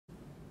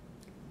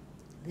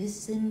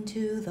Listen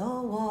to the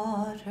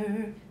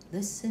water,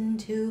 listen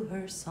to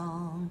her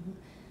song.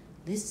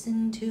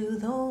 Listen to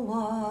the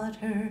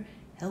water,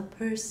 help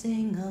her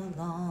sing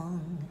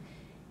along.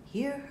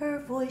 Hear her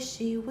voice,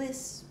 she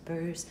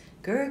whispers,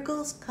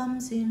 gurgles,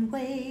 comes in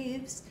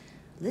waves.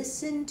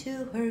 Listen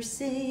to her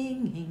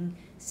singing,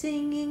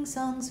 singing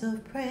songs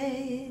of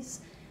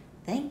praise.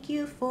 Thank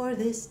you for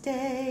this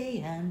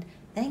day and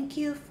thank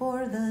you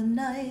for the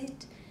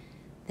night.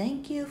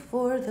 Thank you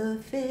for the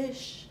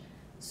fish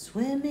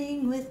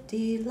swimming with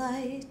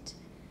delight.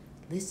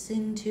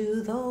 Listen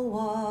to the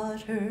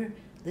water,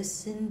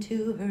 listen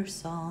to her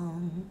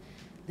song.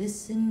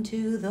 Listen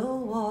to the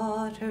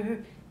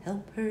water,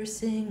 help her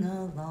sing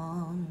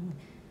along.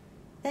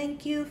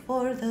 Thank you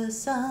for the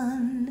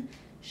sun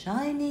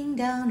shining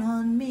down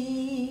on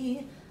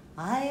me.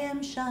 I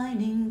am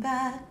shining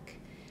back,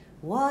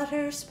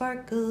 water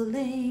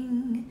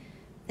sparkling.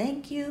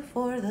 Thank you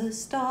for the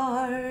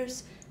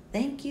stars,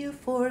 thank you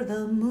for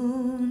the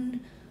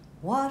moon.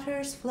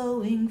 Water's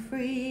flowing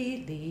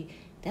freely,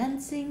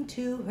 dancing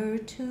to her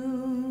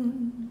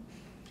tune.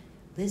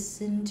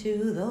 Listen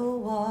to the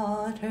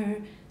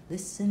water,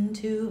 listen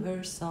to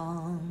her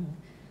song.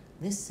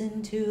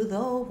 Listen to the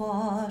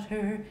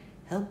water,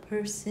 help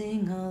her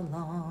sing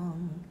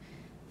along.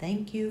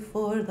 Thank you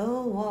for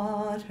the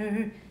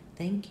water,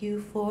 thank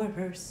you for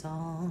her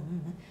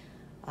song.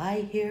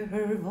 I hear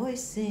her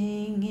voice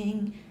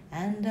singing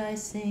and I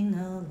sing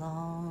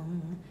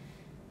along.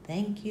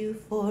 Thank you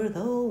for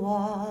the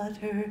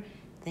water,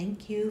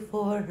 thank you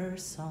for her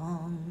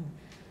song.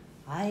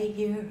 I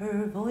hear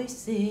her voice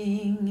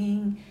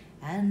singing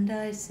and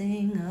I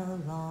sing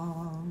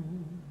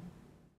along.